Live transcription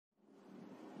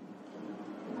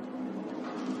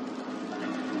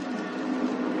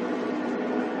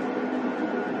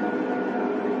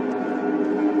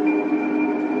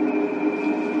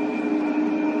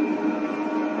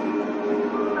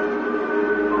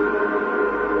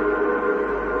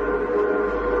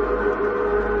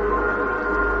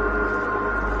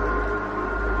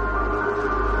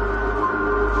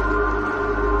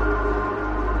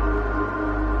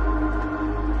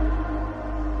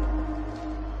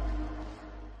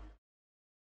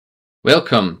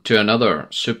Welcome to another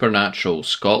Supernatural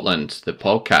Scotland, the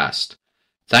podcast.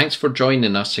 Thanks for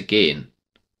joining us again.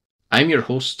 I'm your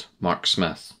host, Mark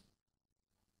Smith.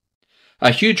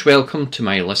 A huge welcome to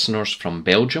my listeners from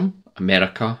Belgium,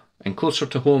 America, and closer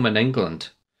to home in England.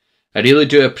 I really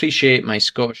do appreciate my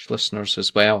Scottish listeners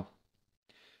as well.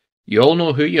 You all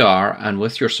know who you are, and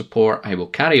with your support, I will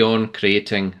carry on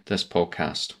creating this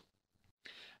podcast.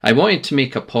 I wanted to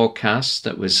make a podcast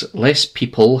that was less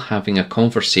people having a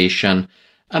conversation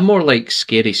and more like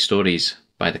scary stories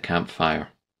by the campfire.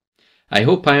 I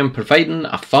hope I am providing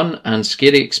a fun and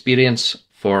scary experience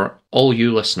for all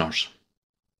you listeners.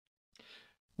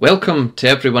 Welcome to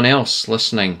everyone else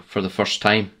listening for the first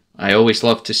time. I always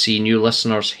love to see new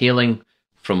listeners hailing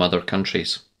from other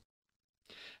countries.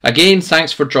 Again,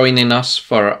 thanks for joining us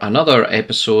for another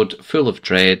episode full of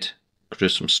dread,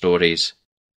 gruesome stories,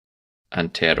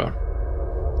 and terror.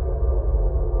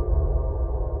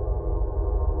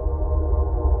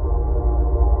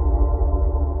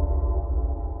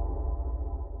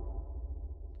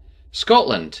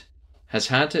 Scotland has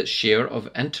had its share of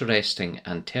interesting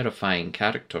and terrifying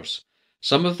characters.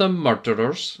 Some of them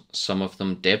murderers, some of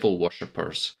them devil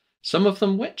worshippers, some of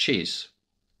them witches,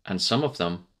 and some of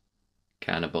them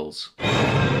cannibals.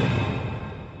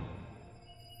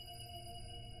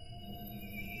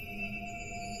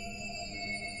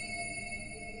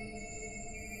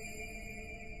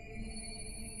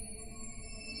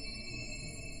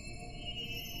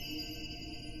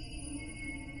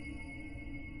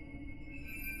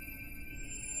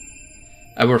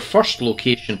 Our first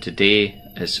location today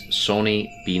is Sawney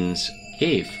Bean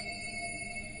Cave.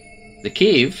 The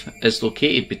cave is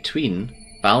located between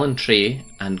Ballantrae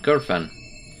and Girvan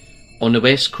on the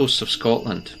west coast of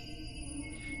Scotland.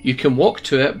 You can walk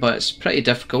to it, but it's pretty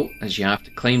difficult as you have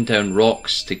to climb down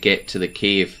rocks to get to the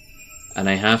cave, and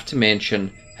I have to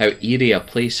mention how eerie a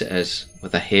place it is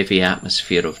with a heavy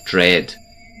atmosphere of dread,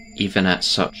 even at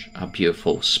such a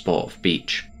beautiful spot of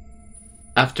beach.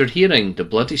 After hearing the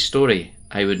bloody story,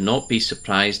 I would not be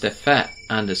surprised if it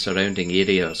and the surrounding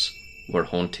areas were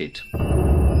haunted.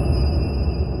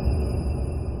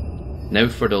 Now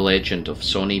for the legend of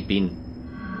Sawney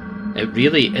Bean. It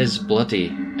really is bloody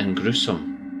and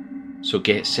gruesome, so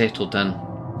get settled in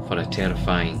for a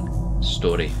terrifying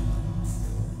story.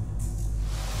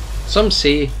 Some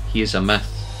say he is a myth,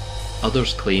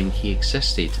 others claim he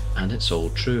existed, and it's all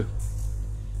true.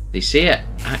 They say it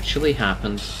actually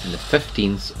happened in the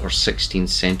 15th or 16th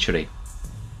century.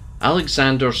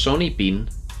 Alexander Sawney Bean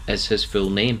is his full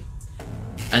name,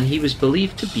 and he was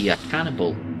believed to be a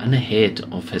cannibal and the head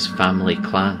of his family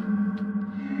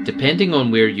clan. Depending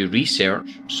on where you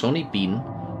research Sawney Bean,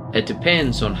 it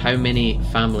depends on how many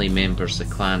family members the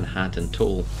clan had in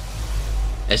total.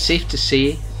 It's safe to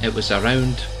say it was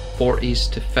around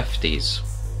 40s to 50s.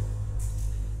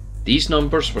 These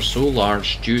numbers were so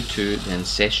large due to the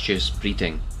incestuous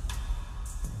breeding.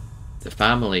 The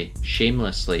family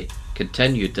shamelessly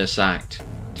continued this act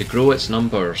to grow its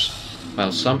numbers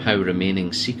while somehow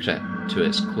remaining secret to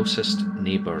its closest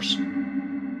neighbours.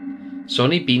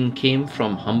 Sawney Bean came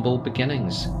from humble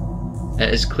beginnings.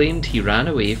 It is claimed he ran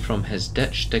away from his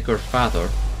ditch digger father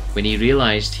when he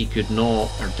realised he could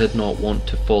not or did not want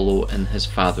to follow in his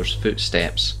father's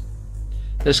footsteps.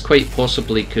 This quite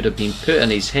possibly could have been put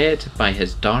in his head by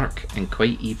his dark and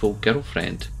quite evil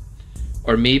girlfriend.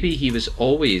 Or maybe he was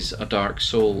always a dark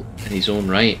soul in his own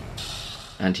right,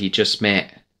 and he just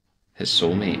met his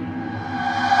soulmate.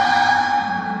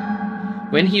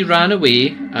 When he ran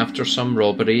away after some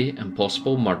robbery and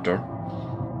possible murder,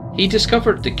 he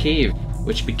discovered the cave,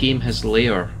 which became his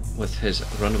lair with his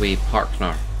runaway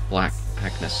partner, Black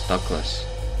Agnes Douglas,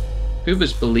 who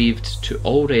was believed to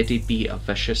already be a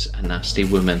vicious and nasty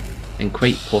woman, and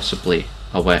quite possibly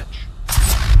a witch.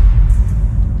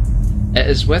 It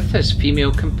is with his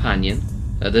female companion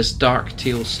that this dark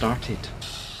tale started.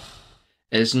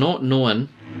 It is not known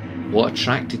what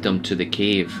attracted them to the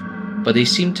cave, but they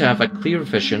seemed to have a clear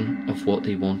vision of what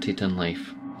they wanted in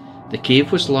life. The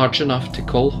cave was large enough to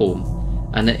call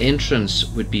home, and the entrance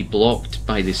would be blocked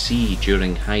by the sea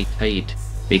during high tide,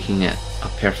 making it a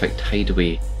perfect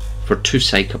hideaway for two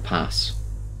psychopaths.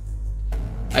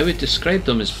 I would describe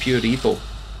them as pure evil.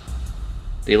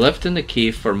 They lived in the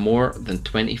cave for more than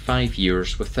 25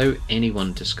 years without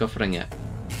anyone discovering it.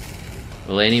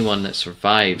 Well, anyone that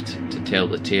survived to tell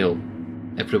the tale,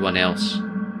 everyone else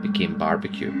became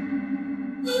barbecue.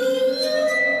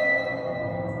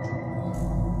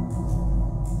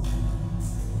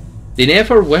 They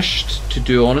never wished to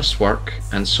do honest work,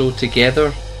 and so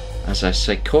together, as a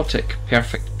psychotic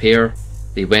perfect pair,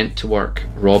 they went to work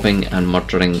robbing and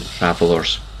murdering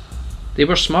travellers. They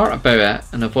were smart about it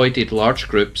and avoided large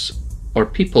groups or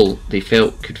people they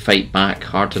felt could fight back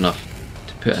hard enough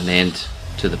to put an end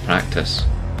to the practice.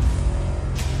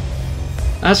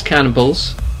 As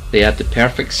cannibals, they had the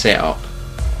perfect setup: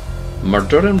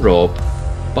 murder and rob,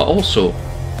 but also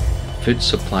a food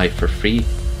supply for free.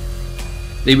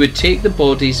 They would take the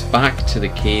bodies back to the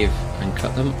cave and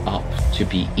cut them up to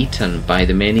be eaten by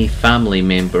the many family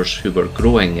members who were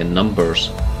growing in numbers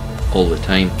all the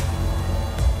time.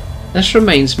 This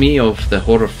reminds me of the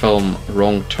horror film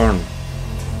Wrong Turn,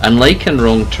 and like in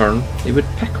Wrong Turn, they would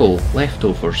pickle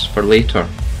leftovers for later,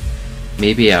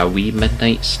 maybe a wee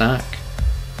midnight snack.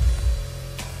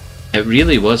 It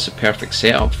really was a perfect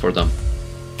setup for them: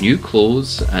 new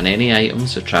clothes and any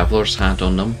items the travellers had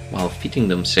on them while feeding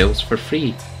themselves for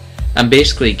free, and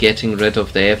basically getting rid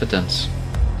of the evidence.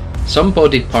 Some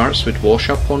body parts would wash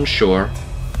up on shore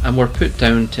and were put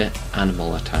down to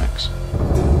animal attacks.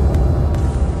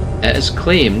 It is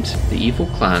claimed the evil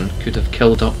clan could have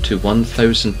killed up to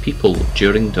 1,000 people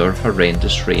during their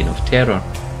horrendous reign of terror.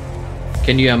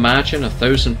 Can you imagine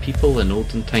 1,000 people in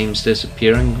olden times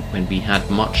disappearing when we had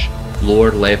much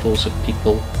lower levels of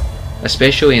people,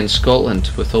 especially in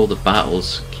Scotland with all the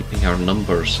battles keeping our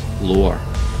numbers lower?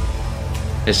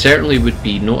 It certainly would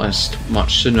be noticed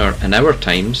much sooner in our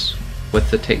times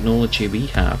with the technology we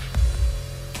have.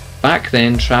 Back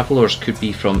then, travellers could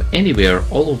be from anywhere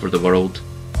all over the world,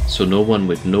 so no one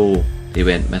would know they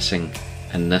went missing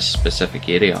in this specific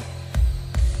area.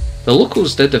 The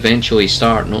locals did eventually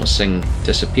start noticing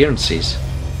disappearances,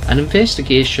 and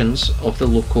investigations of the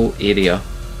local area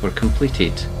were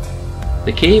completed.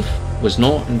 The cave was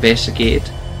not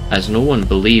investigated as no one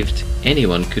believed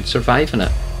anyone could survive in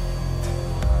it.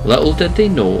 Little did they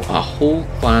know a whole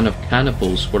clan of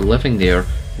cannibals were living there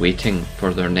waiting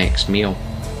for their next meal.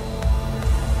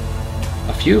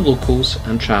 A few locals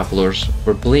and travellers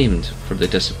were blamed for the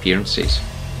disappearances,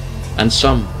 and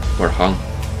some were hung.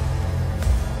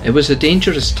 It was a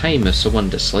dangerous time if someone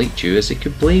disliked you, as they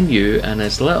could blame you, and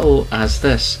as little as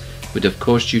this would have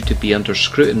caused you to be under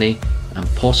scrutiny and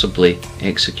possibly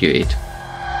executed.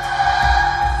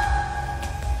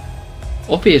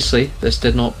 Obviously, this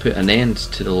did not put an end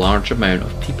to the large amount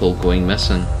of people going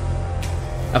missing.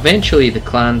 Eventually the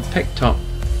clan picked on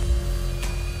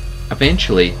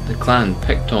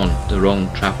the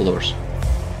wrong travellers.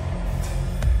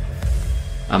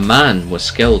 A man was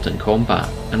skilled in combat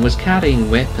and was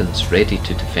carrying weapons ready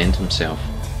to defend himself.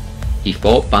 He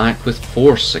fought back with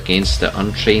force against the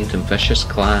untrained and vicious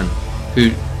clan,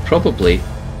 who probably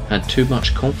had too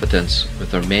much confidence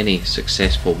with their many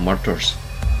successful murders.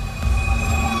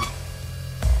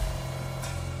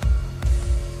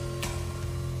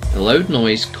 The loud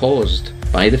noise caused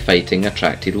by the fighting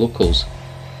attracted locals.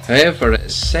 However, it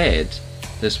is said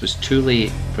this was too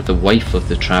late for the wife of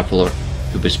the traveller,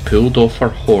 who was pulled off her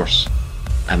horse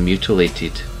and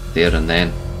mutilated there and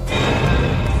then.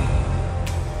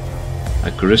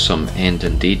 A gruesome end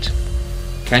indeed.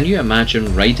 Can you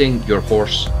imagine riding your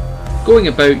horse, going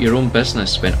about your own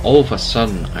business, when all of a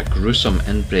sudden a gruesome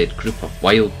inbred group of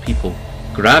wild people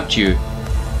grabbed you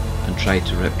and tried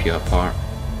to rip you apart?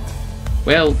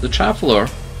 Well, the traveller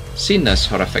seen this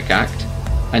horrific act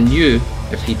and knew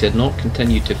if he did not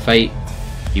continue to fight,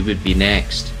 he would be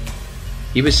next.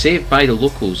 He was saved by the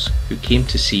locals, who came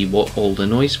to see what all the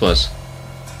noise was.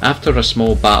 After a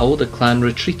small battle, the clan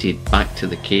retreated back to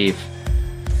the cave.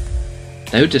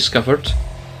 Now discovered,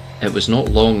 it was not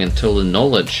long until the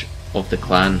knowledge of the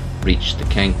clan reached the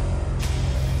king.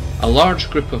 A large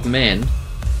group of men,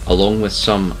 along with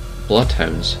some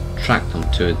bloodhounds, tracked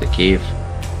them to the cave.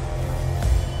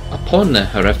 Upon the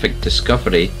horrific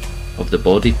discovery of the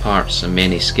body parts and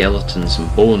many skeletons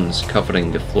and bones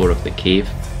covering the floor of the cave,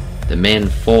 the men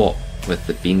fought with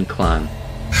the Bean clan.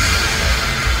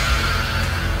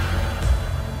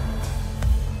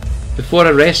 Before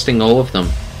arresting all of them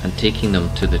and taking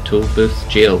them to the Tolbooth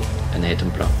jail in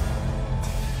Edinburgh.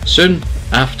 Soon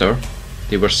after,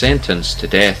 they were sentenced to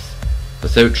death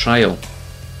without trial,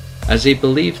 as they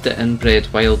believed the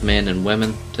inbred wild men and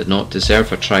women did not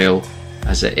deserve a trial,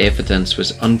 as the evidence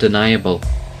was undeniable,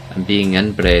 and being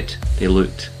inbred, they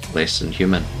looked less than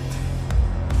human.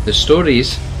 The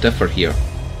stories differ here,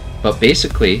 but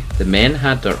basically the men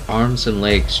had their arms and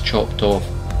legs chopped off,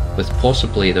 with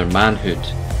possibly their manhood,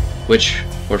 which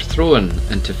were thrown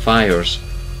into fires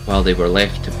while they were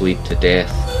left to bleed to death.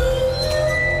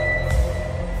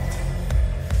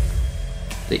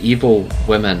 The evil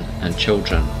women and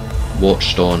children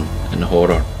watched on in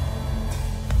horror.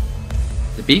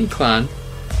 The Bean clan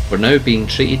were now being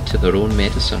treated to their own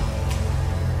medicine,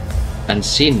 and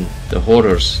seen the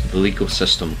horrors the legal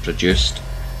system produced.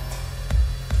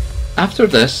 After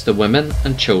this, the women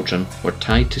and children were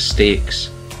tied to stakes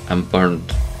and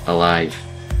burned alive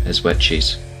as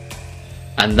witches.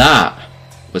 And that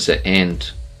was the end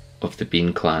of the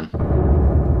Bean Clan.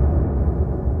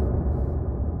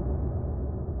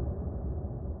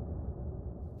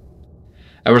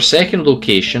 Our second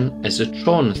location is the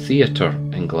Tron Theatre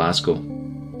in Glasgow.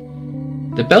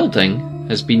 The building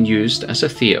has been used as a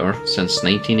theatre since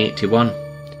 1981.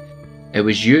 It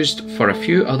was used for a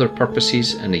few other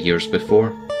purposes in the years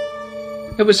before.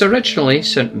 It was originally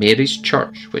St Mary's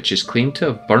Church, which is claimed to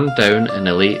have burned down in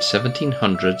the late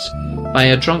 1700s by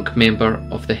a drunk member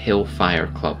of the Hellfire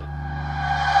Club.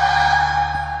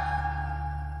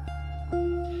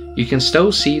 You can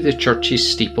still see the church's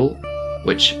steeple,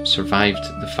 which survived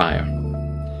the fire.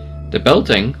 The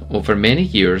building over many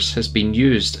years has been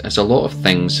used as a lot of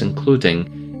things,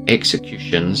 including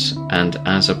executions and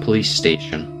as a police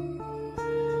station.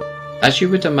 As you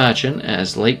would imagine, it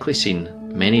has likely seen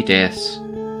many deaths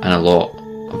and a lot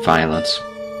of violence.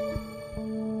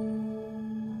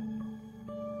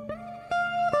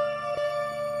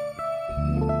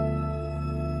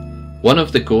 One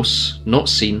of the ghosts not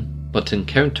seen but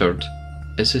encountered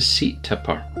is a seat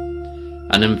tipper.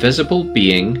 An invisible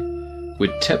being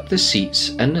would tip the seats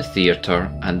in the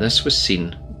theatre, and this was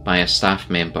seen by a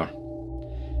staff member.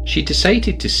 She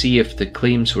decided to see if the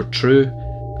claims were true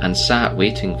and sat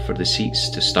waiting for the seats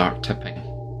to start tipping.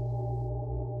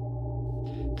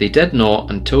 They did not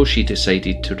until she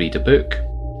decided to read a book.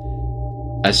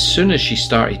 As soon as she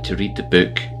started to read the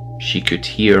book, she could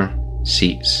hear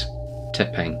seats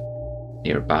tipping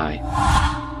nearby.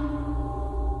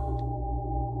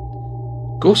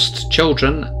 Ghost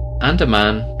children and a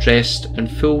man dressed in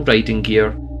full riding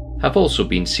gear have also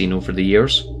been seen over the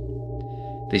years.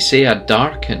 They say a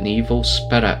dark and evil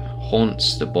spirit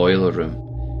haunts the boiler room.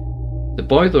 The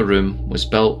boiler room was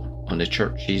built on the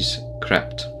church's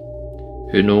crypt.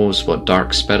 Who knows what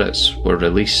dark spirits were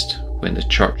released when the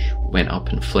church went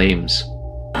up in flames.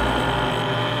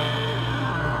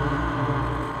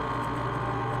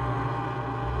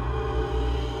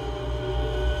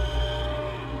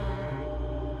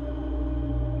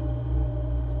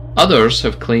 Others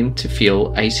have claimed to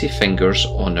feel icy fingers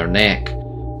on their neck,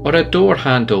 or a door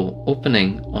handle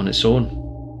opening on its own.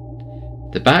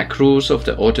 The back rows of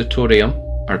the auditorium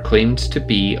are claimed to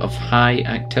be of high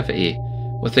activity,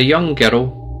 with a young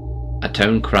girl, a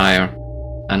town crier,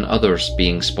 and others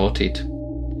being spotted.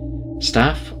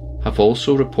 Staff have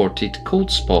also reported cold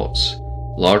spots,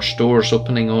 large doors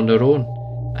opening on their own,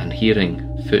 and hearing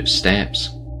footsteps.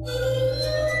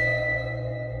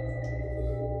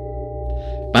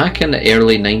 Back in the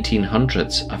early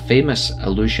 1900s, a famous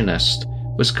illusionist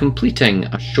was completing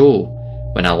a show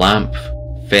when a lamp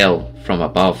fell from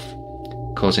above,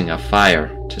 causing a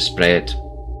fire to spread.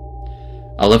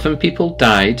 11 people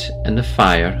died in the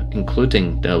fire,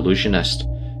 including the illusionist,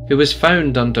 who was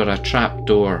found under a trap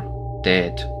door,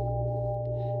 dead.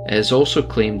 It is also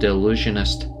claimed the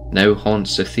illusionist now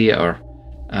haunts the theatre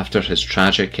after his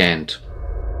tragic end.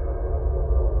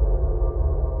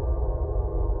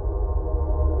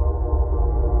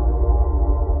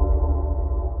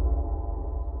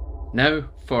 Now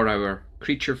for our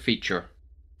creature feature.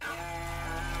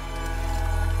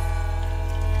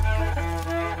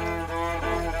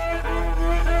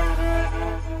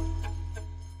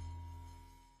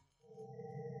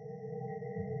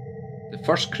 The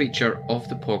first creature of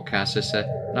the podcast is a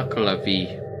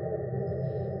Nuckelavee.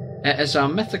 It is a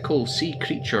mythical sea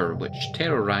creature which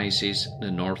terrorises the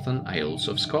Northern Isles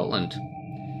of Scotland.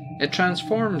 It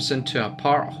transforms into a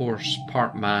part horse,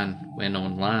 part man when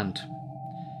on land.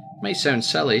 Might sound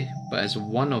silly, but is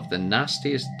one of the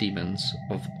nastiest demons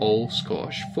of all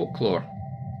Scottish folklore.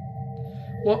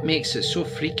 What makes it so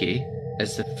freaky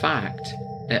is the fact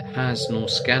it has no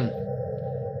skin.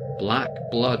 Black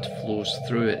blood flows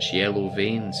through its yellow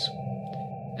veins.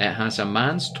 It has a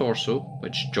man's torso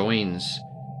which joins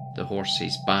the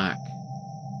horse's back,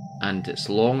 and its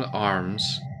long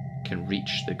arms can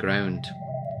reach the ground.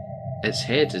 Its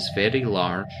head is very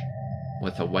large,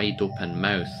 with a wide open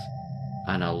mouth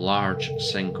and a large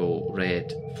single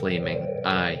red flaming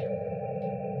eye.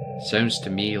 Sounds to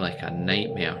me like a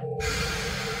nightmare.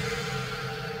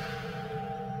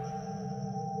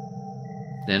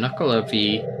 The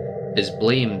Nuckelavee is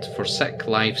blamed for sick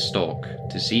livestock,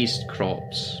 diseased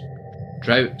crops,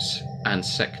 droughts and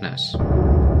sickness.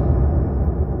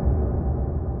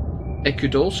 It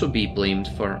could also be blamed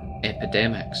for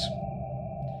epidemics.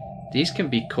 These can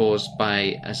be caused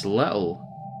by as little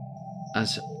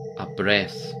as a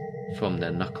breath from the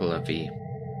Nuckelavee.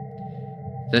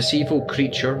 This evil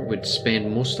creature would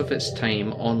spend most of its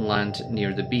time on land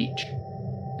near the beach.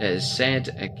 It is said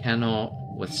it cannot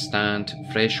withstand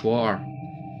fresh water,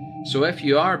 so if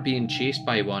you are being chased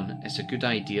by one, it's a good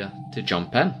idea to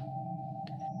jump in.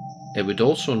 It would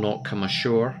also not come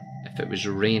ashore if it was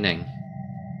raining.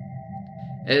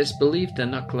 It is believed the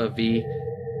Nuckelavee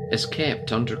is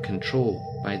kept under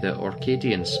control by the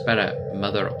Orcadian spirit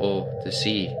Mother of the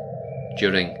Sea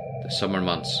during the summer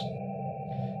months.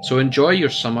 So enjoy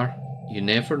your summer, you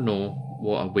never know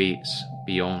what awaits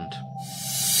beyond.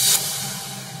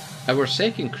 Our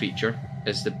second creature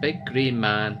is the big grey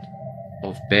man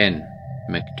of Ben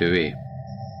MacDui.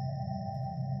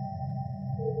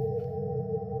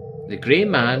 The grey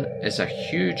man is a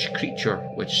huge creature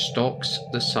which stalks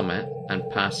the summit and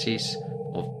passes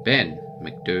of Ben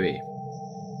MacDui,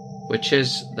 which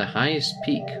is the highest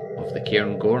peak of the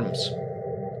Cairngorms.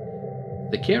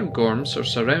 The Cairngorms are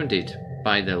surrounded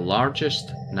by the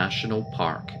largest national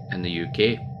park in the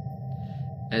UK.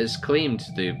 It is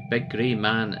claimed the big grey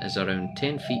man is around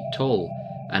 10 feet tall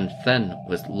and thin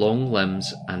with long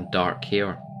limbs and dark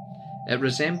hair. It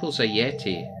resembles a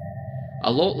yeti.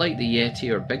 A lot like the yeti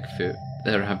or Bigfoot,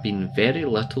 there have been very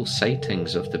little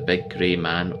sightings of the big grey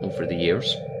man over the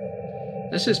years.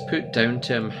 This is put down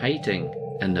to him hiding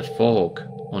in the fog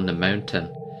on the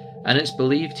mountain, and it's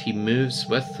believed he moves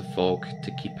with the fog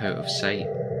to keep out of sight.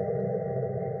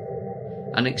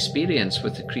 An experience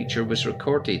with the creature was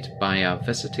recorded by a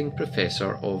visiting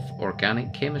professor of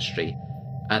organic chemistry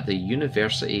at the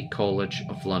University College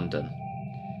of London.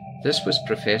 This was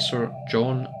Professor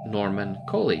John Norman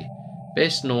Colley,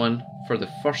 best known for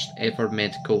the first ever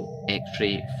medical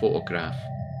X-ray photograph.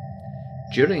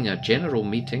 During a general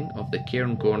meeting of the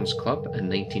Cairngorms Club in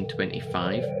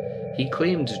 1925, he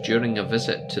claimed during a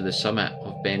visit to the summit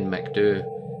of Ben MacDui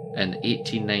in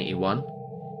 1891,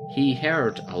 he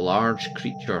heard a large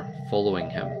creature following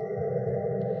him.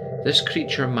 This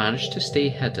creature managed to stay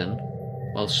hidden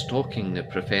while stalking the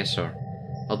professor,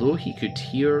 although he could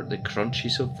hear the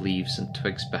crunches of leaves and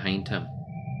twigs behind him.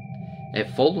 It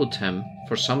followed him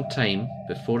for some time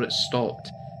before it stopped,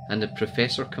 and the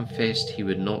professor confessed he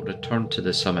would not return to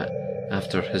the summit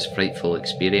after his frightful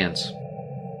experience.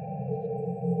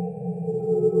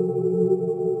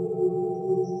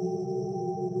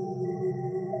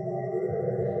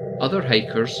 Other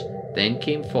hikers then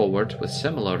came forward with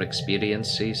similar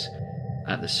experiences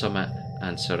at the summit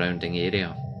and surrounding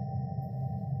area.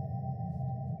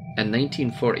 In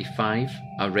 1945,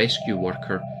 a rescue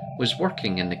worker was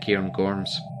working in the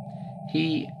Cairngorms.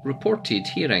 He reported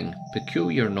hearing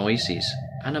peculiar noises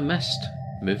and a mist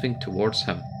moving towards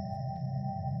him.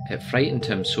 It frightened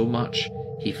him so much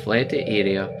he fled the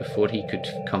area before he could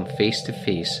come face to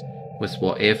face with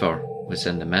whatever was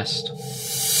in the mist.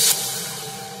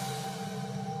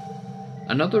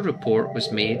 Another report was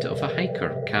made of a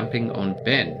hiker camping on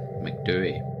Ben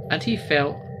MacDui, and he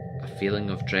felt a feeling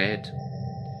of dread.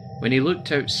 When he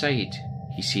looked outside,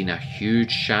 he seen a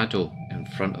huge shadow in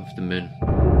front of the moon.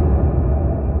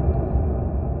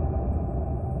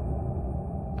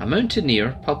 A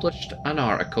mountaineer published an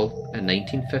article in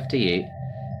 1958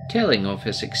 telling of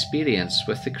his experience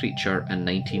with the creature in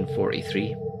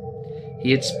 1943.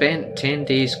 He had spent 10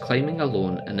 days climbing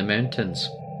alone in the mountains.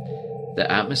 The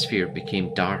atmosphere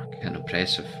became dark and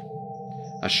oppressive.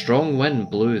 A strong wind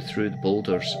blew through the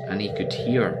boulders and he could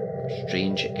hear a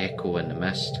strange echo in the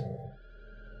mist.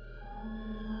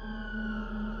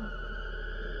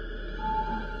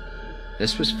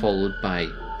 This was followed by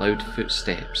loud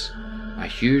footsteps. A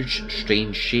huge,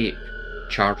 strange shape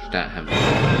charged at him.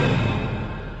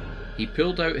 He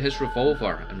pulled out his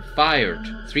revolver and fired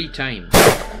 3 times.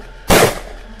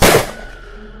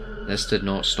 This did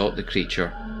not stop the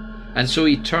creature, and so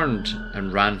he turned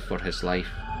and ran for his life.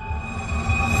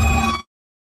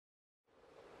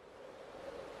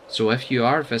 So if you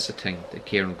are visiting the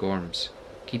Cairngorms,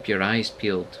 keep your eyes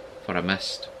peeled for a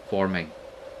mist forming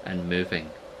and moving.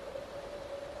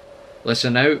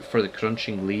 Listen out for the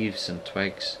crunching leaves and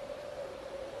twigs,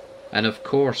 and of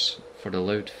course for the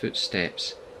loud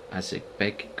footsteps as the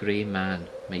big grey man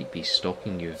might be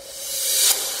stalking you.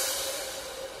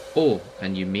 Oh,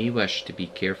 and you may wish to be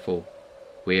careful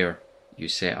where you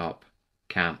set up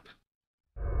camp.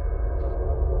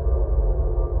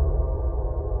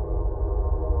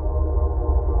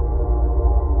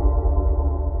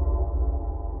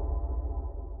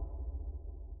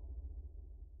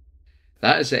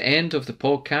 That is the end of the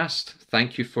podcast.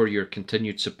 Thank you for your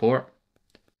continued support.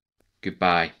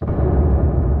 Goodbye.